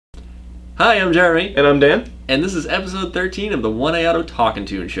Hi, I'm Jeremy. And I'm Dan. And this is episode 13 of the 1A Auto Talkin'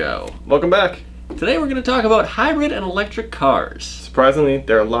 Tune Show. Welcome back. Today we're going to talk about hybrid and electric cars. Surprisingly,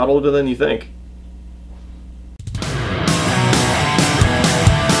 they're a lot older than you think.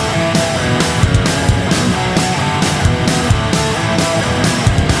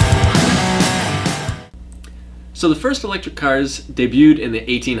 So the first electric cars debuted in the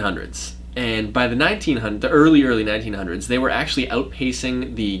 1800s. And by the early 1900s, they were actually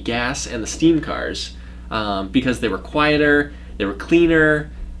outpacing the gas and the steam cars because they were quieter, they were cleaner,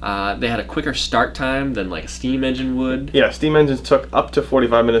 they had a quicker start time than like a steam engine would. Yeah, steam engines took up to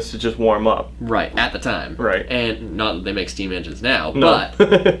 45 minutes to just warm up. Right, at the time. Right. And not that they make steam engines now, no.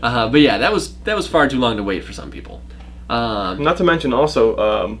 but yeah, that was far too long to wait for some people. Not to mention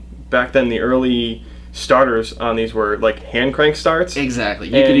also, back then the early starters on these were like hand crank starts. Exactly.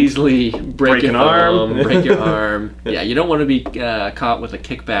 You could easily break your arm, break your arm. Yeah, you don't want to be caught with a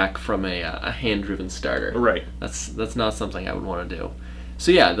kickback from a hand-driven starter. Right. That's not something I would want to do.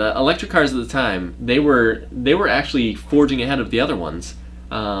 So yeah, the electric cars at the time, they were actually forging ahead of the other ones.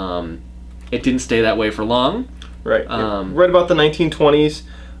 It didn't stay that way for long. Right. Right about the 1920s,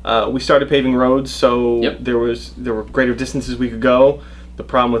 we started paving roads, so yep. there were greater distances we could go. The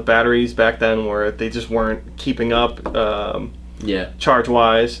problem with batteries back then were they just weren't keeping up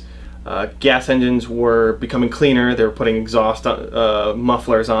charge-wise. Gas engines were becoming cleaner. They were putting exhaust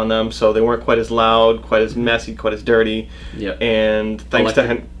mufflers on them, so they weren't quite as loud, quite as messy, quite as dirty. Yep. And thanks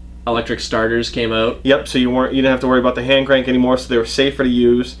to electric starters came out. Yep. So you didn't have to worry about the hand crank anymore, so they were safer to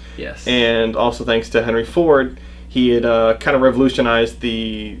use. Yes. And also thanks to Henry Ford, he had kind of revolutionized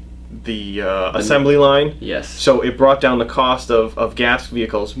the assembly line. Yes. So it brought down the cost of gas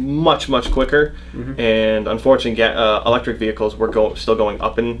vehicles much quicker, and unfortunately electric vehicles were still going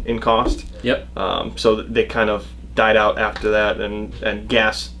up in cost. Yep. So they kind of died out after that, and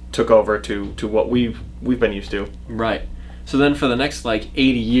gas took over to what we've been used to. Right. So then for the next like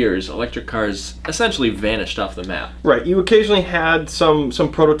 80 years, electric cars essentially vanished off the map. Right. You occasionally had some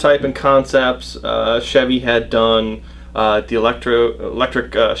prototype and concepts. Chevy had done the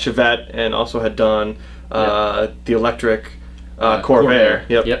electric Chevette, and also had done the electric Corvair.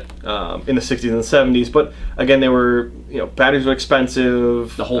 Yep. In the 60s and 70s, but again, they were batteries were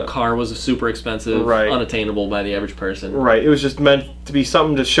expensive. The whole car was super expensive, right. Unattainable by the average person. Right. It was just meant to be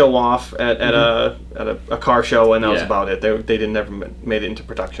something to show off at a car show, and that was about it. They didn't ever made it into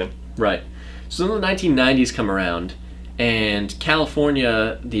production. Right. So then the 1990s come around, and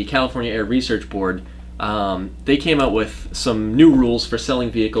the California Air Research Board. They came out with some new rules for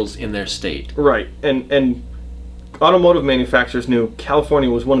selling vehicles in their state. Right, and automotive manufacturers knew California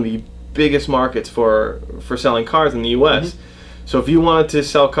was one of the biggest markets for selling cars in the U.S. So if you wanted to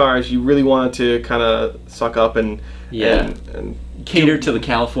sell cars, you really wanted to kind of suck up and cater to the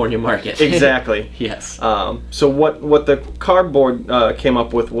California market. Exactly. Yes. So what the car board came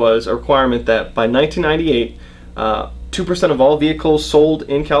up with was a requirement that by 1998. 2% of all vehicles sold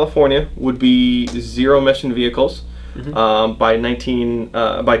in California would be zero-emission vehicles. By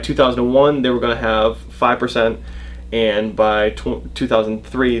 2001, they were going to have 5%, and by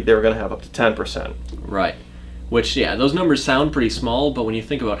 2003, they were going to have up to 10%. Right. Which, yeah, those numbers sound pretty small, but when you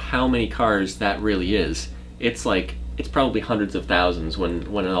think about how many cars that really is, it's probably hundreds of thousands when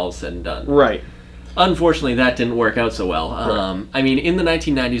it all is said and done. Right. Unfortunately, that didn't work out so well. Right. I mean, in the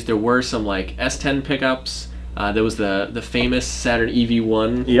 1990s, there were some like S10 pickups. There was the famous Saturn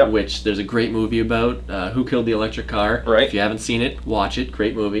EV1, which there's a great movie about, Who Killed the Electric Car. Right. If you haven't seen it, watch it.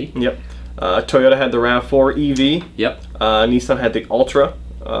 Great movie. Yep. Toyota had the RAV4 EV. Yep. Nissan had the Ultra.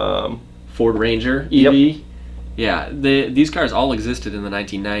 Ford Ranger EV. Yep. Yeah, these cars all existed in the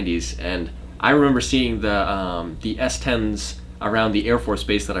 1990s, and I remember seeing the S10s around the Air Force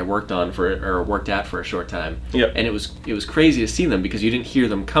Base that I worked at for a short time. Yep. And it was crazy to see them because you didn't hear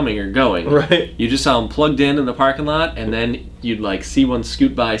them coming or going. Right. You just saw them plugged in the parking lot, and then you'd like see one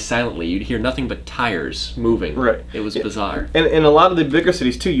scoot by silently. You'd hear nothing but tires moving. Right. It was bizarre. And in a lot of the bigger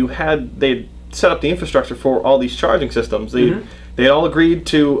cities too, they'd set up the infrastructure for all these charging systems. They all agreed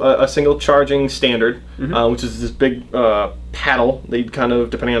to a single charging standard, which is this big paddle. They'd kind of,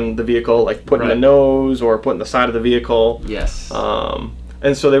 depending on the vehicle, like put in the nose or put in the side of the vehicle. Yes.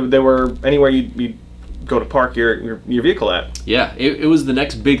 And so they were anywhere you'd go to park your vehicle at. Yeah, it was the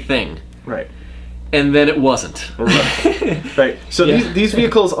next big thing. Right. And then it wasn't. Right. Right. So these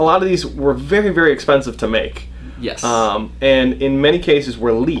vehicles, a lot of these were very expensive to make. Yes. And in many cases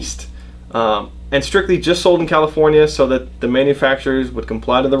were leased. And strictly just sold in California so that the manufacturers would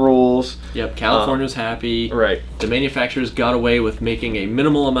comply to the rules. Yep, California was happy. Right. The manufacturers got away with making a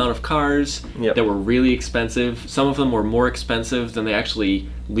minimal amount of cars that were really expensive. Some of them were more expensive than they actually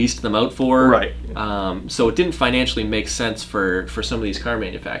leased them out for. Right. So it didn't financially make sense for some of these car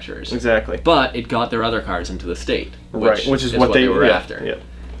manufacturers. Exactly. But it got their other cars into the state, which is what they were after. Yeah.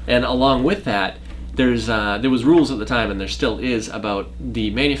 And along with that, there was rules at the time, and there still is, about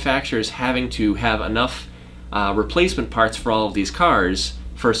the manufacturers having to have enough replacement parts for all of these cars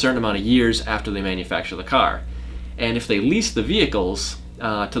for a certain amount of years after they manufacture the car. And if they lease the vehicles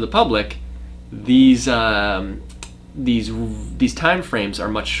to the public, these time frames are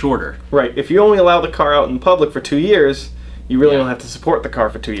much shorter. Right. If you only allow the car out in public for 2 years, you really don't have to support the car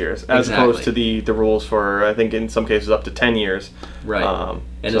for 2 years, as opposed to the rules for, I think in some cases, up to 10 years. Right.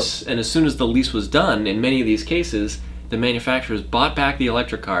 As soon as the lease was done, in many of these cases, the manufacturers bought back the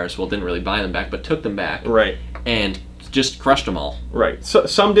electric cars. Well, didn't really buy them back, but took them back. Right. And just crushed them all. Right. So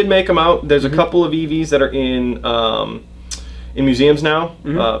some did make them out. There's a couple of EVs that are in museums now.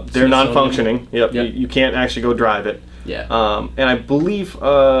 They're non-functioning. Yep. You can't actually go drive it. Yeah. And I believe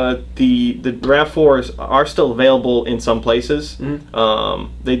the RAV4s are still available in some places.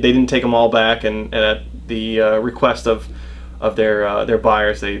 They didn't take them all back, and at the request of their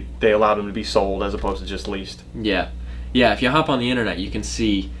buyers, they allowed them to be sold as opposed to just leased. Yeah. Yeah, if you hop on the internet, you can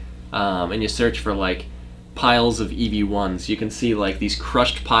see, and you search for like piles of EV1s, you can see like these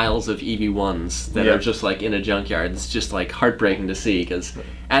crushed piles of EV1s that are just like in a junkyard. It's just like heartbreaking to see, because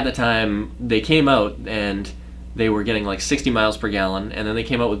at the time they came out and they were getting like 60 miles per gallon, and then they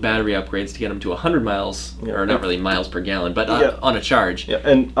came out with battery upgrades to get them to 100 miles, or not really miles per gallon, but on a charge. Yeah,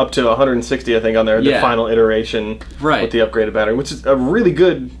 and up to 160, I think, on the final iteration with the upgraded battery, which is a really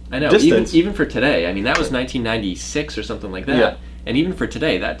good distance. Even for today. I mean, that was 1996 or something like that. Yeah. And even for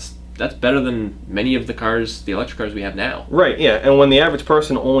today, that's better than many of the cars, the electric cars we have now. Right, yeah, and when the average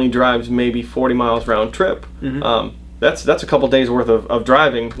person only drives maybe 40 miles round trip, that's a couple days worth of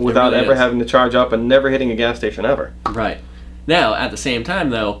driving without ever having to charge up and never hitting a gas station ever. Right. Now, at the same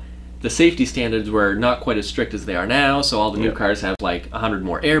time, though, the safety standards were not quite as strict as they are now, so all the new cars have like 100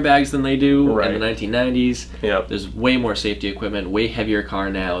 more airbags than they do in the 1990s. Yep. There's way more safety equipment, way heavier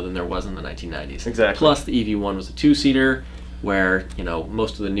car now than there was in the 1990s. Exactly. Plus, the EV1 was a two-seater, where, you know,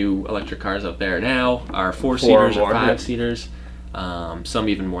 most of the new electric cars out there now are four-seaters or five-seaters, some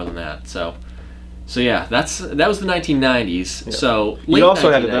even more than that. So yeah, that was the 1990s. Yeah. So late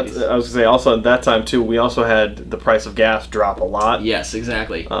also 1990s. I was gonna say, also at that time too, we also had the price of gas drop a lot. Yes,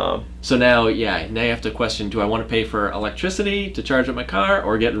 exactly. So now you have to question: do I want to pay for electricity to charge up my car,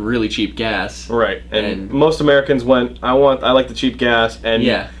 or get really cheap gas? Right. And most Americans went, I like the cheap gas,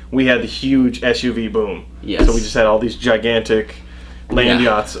 and we had the huge SUV boom. Yes. So we just had all these gigantic land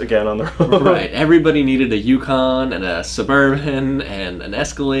yachts again on the road. Right. Everybody needed a Yukon and a Suburban and an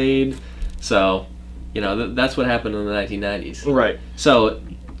Escalade. So, you know, that's what happened in the 1990s. Right. So,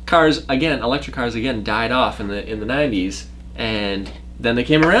 electric cars again died off in the 90s, and then they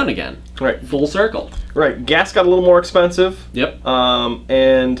came around again. Right. Full circle. Right. Gas got a little more expensive. Yep.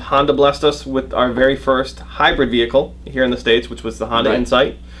 And Honda blessed us with our very first hybrid vehicle here in the States, which was the Honda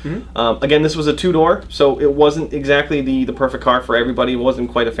Insight. Again, this was a two-door, so it wasn't exactly the perfect car for everybody. It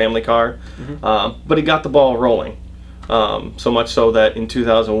wasn't quite a family car, but it got the ball rolling. So much so that in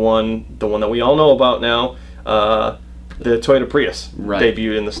 2001, the one that we all know about now, the Toyota Prius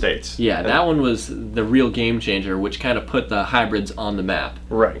debuted in the States. Yeah, that one was the real game changer, which kind of put the hybrids on the map.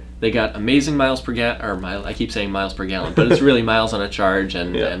 Right. They got amazing miles per gallon, I keep saying miles per gallon, but it's really miles on a charge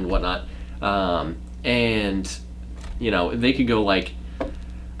and whatnot. And, you know, they could go like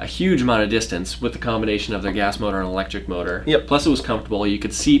a huge amount of distance with the combination of their gas motor and electric motor. Yep. Plus it was comfortable. You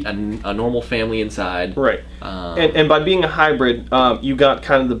could seat a normal family inside. Right. And by being a hybrid, you got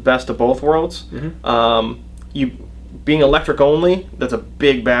kind of the best of both worlds. Being electric only, that's a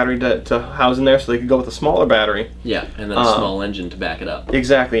big battery to house in there, so they could go with a smaller battery. Yeah, and then a small engine to back it up.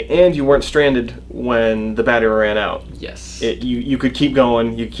 Exactly, and you weren't stranded when the battery ran out. Yes. You could keep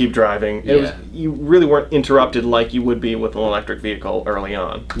going, you could keep driving. You really weren't interrupted like you would be with an electric vehicle early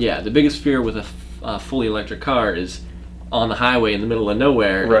on. Yeah, the biggest fear with a fully electric car is on the highway in the middle of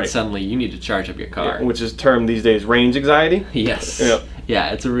nowhere, and suddenly you need to charge up your car. Yeah, which is termed these days range anxiety. Yes.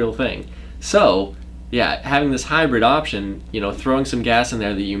 Yeah, it's a real thing. So, yeah, having this hybrid option, you know, throwing some gas in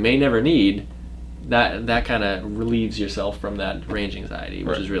there that you may never need, that kind of relieves yourself from that range anxiety,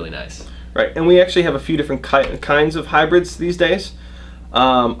 which is really nice. Right, and we actually have a few different kinds of hybrids these days.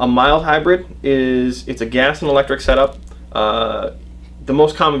 A mild hybrid it's a gas and electric setup. The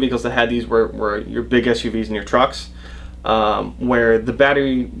most common vehicles that had these were your big SUVs and your trucks. where the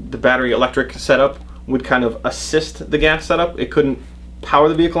battery electric setup would kind of assist the gas setup. It couldn't power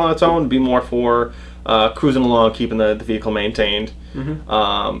the vehicle on its own. It'd be more for cruising along, keeping the vehicle maintained.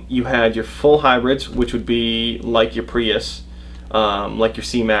 You had your full hybrids, which would be like your Prius, like your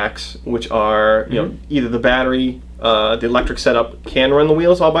C-Max, which are either the battery, the electric setup can run the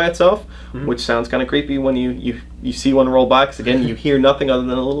wheels all by itself, which sounds kind of creepy when you see one roll by, because again you hear nothing other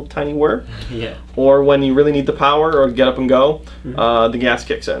than a little tiny whir. Yeah. Or when you really need the power or get up and go, the gas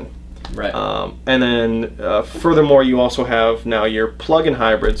kicks in. Right. And then furthermore, you also have now your plug-in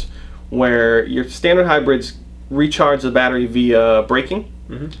hybrids, where your standard hybrids recharge the battery via braking,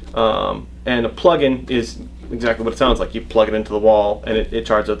 and a plug-in is exactly what it sounds like. You plug it into the wall and it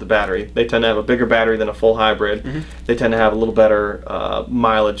charges up the battery. They tend to have a bigger battery than a full hybrid. They tend to have a little better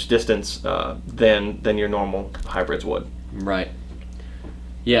mileage distance than your normal hybrids would. Right.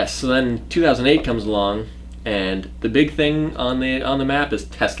 Yes. So then 2008 comes along, and the big thing on the map is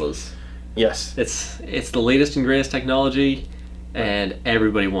Teslas. Yes. It's the latest and greatest technology, and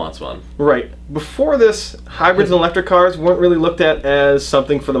everybody wants one. Right. Before this, hybrids and electric cars weren't really looked at as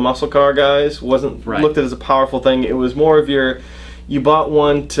something for the muscle car guys. Wasn't looked at as a powerful thing. It was more of you bought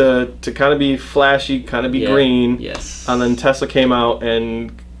one to kind of be flashy, kind of be green. Yes. And then Tesla came out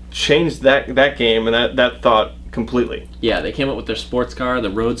and changed that game and that thought completely. Yeah, they came up with their sports car, the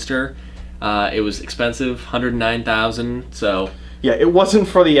Roadster. It was expensive, $109,000. So. Yeah, it wasn't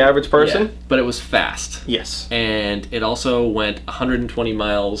for the average person. Yeah, but it was fast. Yes. And it also went 120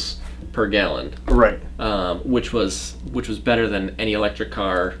 miles per gallon. Right. Which was better than any electric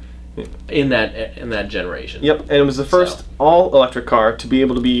car in that generation. Yep, and it was the first all-electric car to be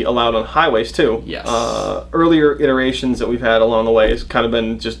able to be allowed on highways too. Yes. Earlier iterations that we've had along the way has kind of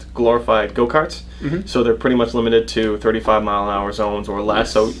been just glorified go-karts. So they're pretty much limited to 35-mile-an-hour zones or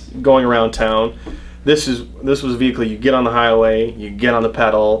less. So going around town. This was a vehicle you get on the highway, you get on the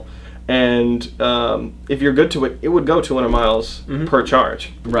pedal, and if you're good to it, it would go 200 miles per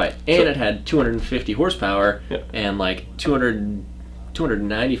charge. Right, and it had 250 horsepower and like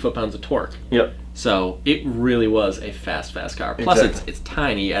 290 foot-pounds of torque. Yep. So it really was a fast car. Plus, it's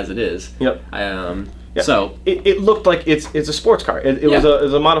tiny as it is. Yep. So it looked like it's a sports car. It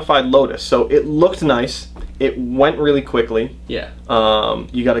was a modified Lotus, so it looked nice. It went really quickly. Yeah.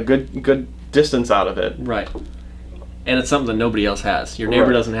 You got a good distance out of it. Right. And it's something that nobody else has. Your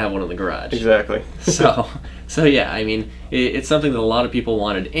neighbor doesn't have one in the garage. Exactly. so yeah, I mean, it's something that a lot of people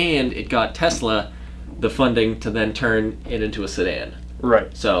wanted, and it got Tesla the funding to then turn it into a sedan.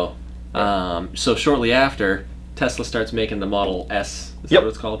 Right. So, so shortly after, Tesla starts making the Model S. Is that what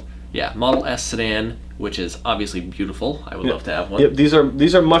it's called? Yeah, Model S sedan, which is obviously beautiful. I would love to have one. Yep, these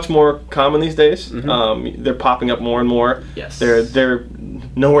are much more common these days. They're popping up more and more. Yes. They're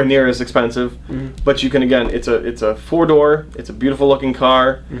nowhere near as expensive, but you can it's a 4-door. It's a beautiful looking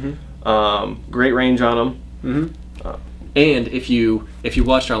car. Great range on them. And if you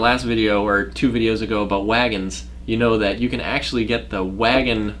watched our last video or 2 videos ago about wagons, you know that you can actually get the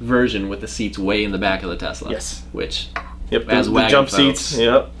wagon version with the seats way in the back of the Tesla. Yes. Which, as the jump seats.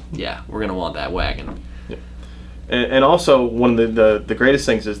 Yep. Yeah, we're gonna want that wagon. Yep. And also one of the greatest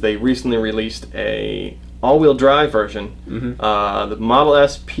things is they recently released a all-wheel drive version, the Model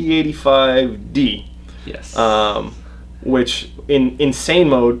S P85D. Yes. Which in insane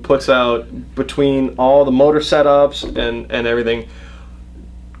mode puts out, between all the motor setups and everything,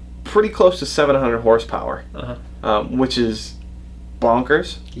 pretty close to 700 horsepower, which is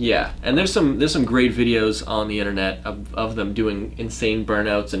bonkers. Yeah, and there's some great videos on the internet of them doing insane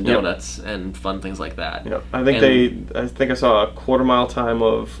burnouts and donuts and fun things like that. Yeah, I think I saw a quarter-mile time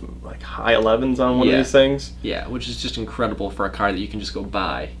of like high 11s on one of these things. Yeah, which is just incredible for a car that you can just go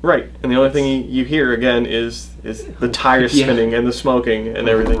buy. Right, and the only thing you hear again is the tires spinning and the smoking and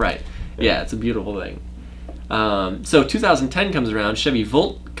everything. Right. Yeah, it's a beautiful thing. So 2010 comes around, Chevy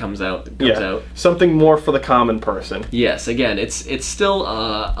Volt comes out. Something more for the common person. Yes, again, it's still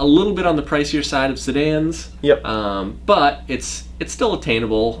a little bit on the pricier side of sedans. Yep. But it's still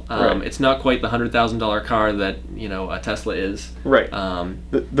attainable. It's not quite the $100,000 car that a Tesla is. Right.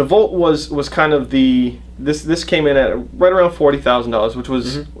 The Volt was kind of this came in at right around $40,000, which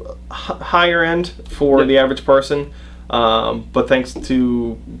was higher end for the average person. But thanks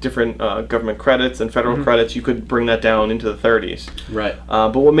to different government credits and federal credits, you could bring that down into the 30s. Right.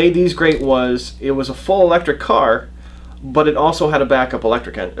 But what made these great was it was a full electric car, but it also had a backup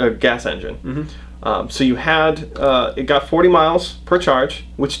gas engine. So you had it got 40 miles per charge,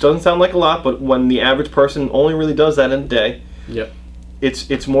 which doesn't sound like a lot, but when the average person only really does that in a day,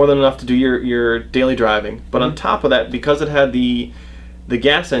 it's more than enough to do your daily driving. But on top of that, because it had the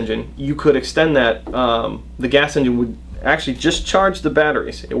gas engine, you could extend that. The gas engine would actually just charge the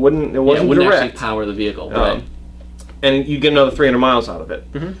batteries. It wasn't direct. Actually power the vehicle, right? And you get another 300 miles out of it.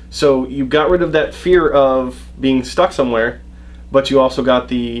 So you got rid of that fear of being stuck somewhere, but you also got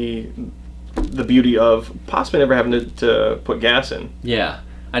the beauty of possibly never having to put gas in. Yeah,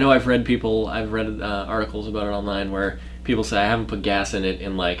 I know. I've read articles about it online where people say I haven't put gas in it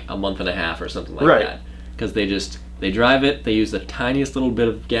in like a month and a half or something like that, because they drive it, they use the tiniest little bit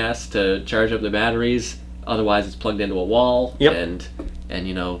of gas to charge up the batteries. Otherwise, it's plugged into a wall, and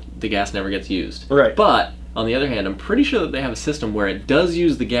you know, the gas never gets used. Right. But on the other hand, I'm pretty sure that they have a system where it does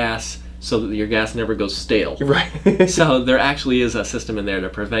use the gas so that your gas never goes stale. Right. So there actually is a system in there to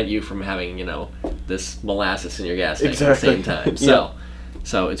prevent you from having, you know, this molasses in your gas tank at the same time. So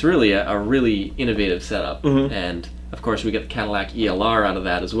it's really a really innovative setup. And of course, we get the Cadillac ELR out of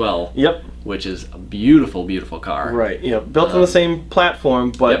that as well. Which is a beautiful, beautiful car. Right. Yeah. Built on the same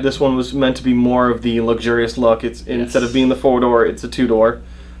platform, but this one was meant to be more of the luxurious look. It's instead of being the 4-door, it's a 2-door.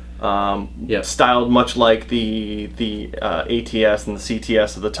 Styled much like the ATS and the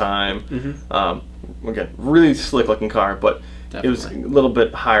CTS of the time. Again, really slick looking car, but it was a little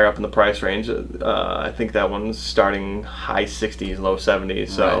bit higher up in the price range. I think that one's starting high 60s, low 70s.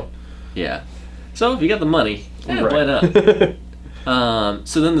 So yeah. So if you got the money, why not?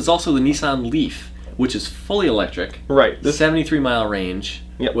 So then there's also the Nissan Leaf, which is fully electric. Right. This 73-mile range,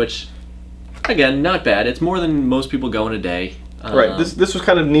 which again, not bad. It's more than most people go in a day. Right. This was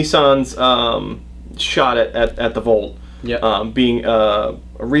kind of Nissan's shot at the Volt. Being a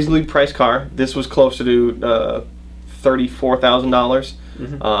reasonably priced car. This was closer to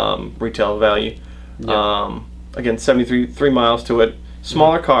 $34,000 retail value. Again, 73 miles to it.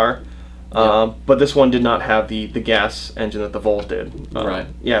 Smaller car. But this one did not have the gas engine that the Volt did.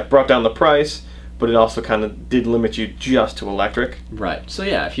 Yeah, it brought down the price, but it also kind of did limit you just to electric. Right. So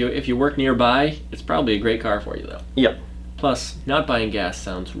yeah, if you work nearby, it's probably a great car for you though. Yep. Plus, not buying gas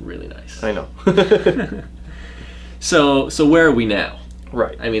sounds really nice. I know. So where are we now?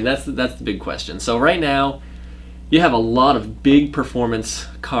 Right. I mean, that's the big question. So right now, you have a lot of big performance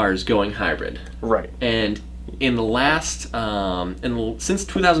cars going hybrid. Right. And in the last, since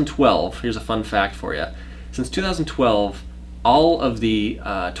 2012, here's a fun fact for you. Since 2012, all of the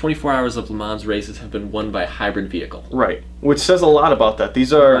 24 Hours of Le Mans races have been won by a hybrid vehicle. Right, which says a lot about that.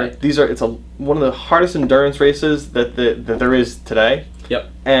 It's one of the hardest endurance races that there is today.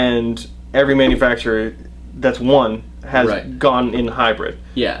 Yep. And every manufacturer that's won has gone in hybrid.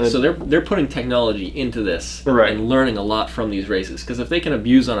 Yeah, so they're putting technology into this and learning a lot from these races. Because if they can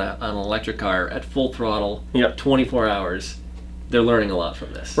abuse on an electric car at full throttle, 24 hours, they're learning a lot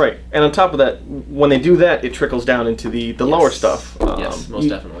from this. Right, and on top of that, when they do that, it trickles down into the lower stuff. Yes, most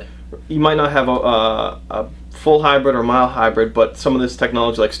definitely. You might not have a full hybrid or mild hybrid, but some of this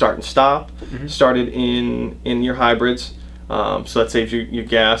technology like start and stop started in your hybrids. So that saves you your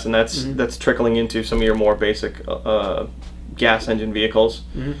gas, and that's trickling into some of your more basic gas engine vehicles,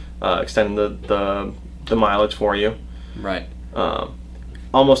 extending the mileage for you. Right.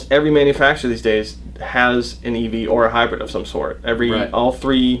 Almost every manufacturer these days has an EV or a hybrid of some sort. All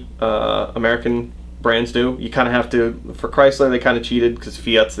three American brands do. You kind of have to. For Chrysler, they kind of cheated because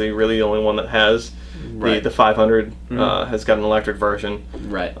Fiat's really the only one that has the 500 has got an electric version.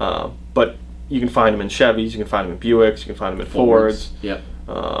 Right. But you can find them in Chevys, you can find them in Buicks, you can find them in Fords. Yep.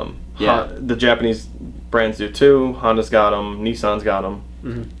 The Japanese brands do too. Honda's got them, Nissan's got them.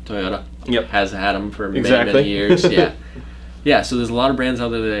 Toyota has had them for many years. Yeah. Yeah, so there's a lot of brands out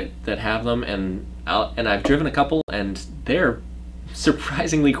there that have them, and I've driven a couple, and they're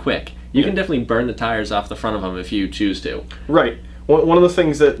surprisingly quick. You can definitely burn the tires off the front of them if you choose to. Right. One of the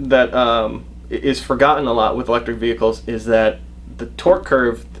things that is forgotten a lot with electric vehicles is that the torque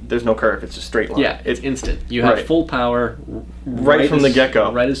curve, there's no curve, it's a straight line. Yeah, it's instant. You have full power right from the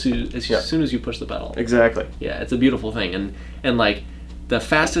get-go. Right as soon as you push the pedal. Exactly. Yeah, it's a beautiful thing. And like, the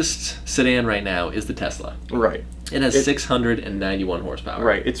fastest sedan right now is the Tesla. Right. It has 691 horsepower.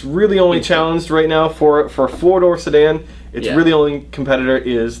 Right. It's really only challenged right now for a 4-door sedan. Its really only competitor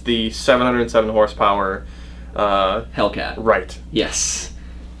is the 707 horsepower Hellcat. Right. Yes.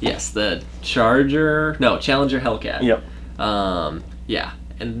 Yes, the Challenger Hellcat. Yep. Yeah,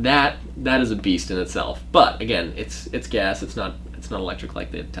 and that is a beast in itself. But again, it's gas. It's not electric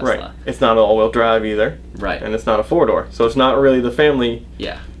like the Tesla. Right. It's not all-wheel drive either. Right. And it's not a 4-door, so it's not really the family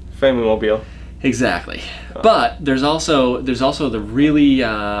mobile. Exactly. But there's also the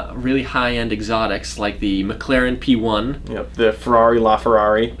really high-end exotics like the McLaren P1. Yep. The Ferrari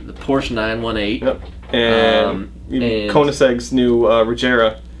LaFerrari. The Porsche 918. Yep. And Koenigsegg's new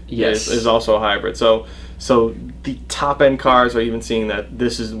Regera is also a hybrid. So So the top end cars are even seeing that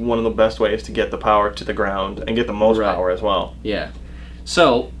this is one of the best ways to get the power to the ground and get the most Right. power as well. Yeah.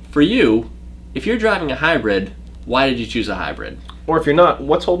 So for you, if you're driving a hybrid, why did you choose a hybrid? Or if you're not,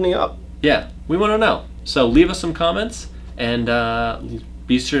 what's holding you up? Yeah, we want to know. So leave us some comments, and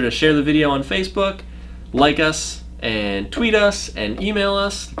be sure to share the video on Facebook, like us, and tweet us, and email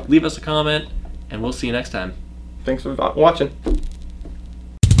us. Leave us a comment, and we'll see you next time. Thanks for watching.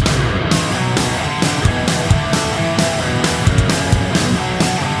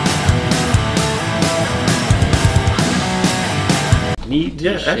 Need to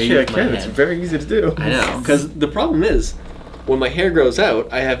Yeah, actually I shave my can. It's head. very easy to do. I know, because the problem is, when my hair grows out,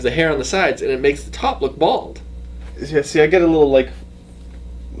 I have the hair on the sides, and it makes the top look bald. Yeah, see, I get a little like,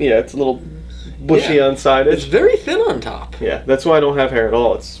 yeah, it's a little bushy Yeah. on side. It's very thin on top. Yeah, that's why I don't have hair at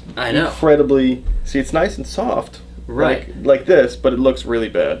all. It's I know. incredibly. See, it's nice and soft, Right. Like this, but it looks really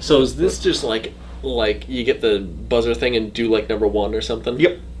bad. So is this just like you get the buzzer thing and do like number 1 or something?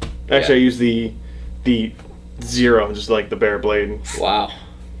 Yep. Actually, I use the 0, just like the bare blade. Wow.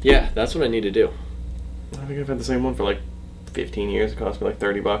 Yeah, that's what I need to do. I think I've had the same one for like 15 years. It cost me like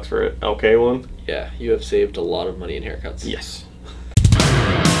 $30 for an LK one. Yeah, you have saved a lot of money in haircuts. Yes.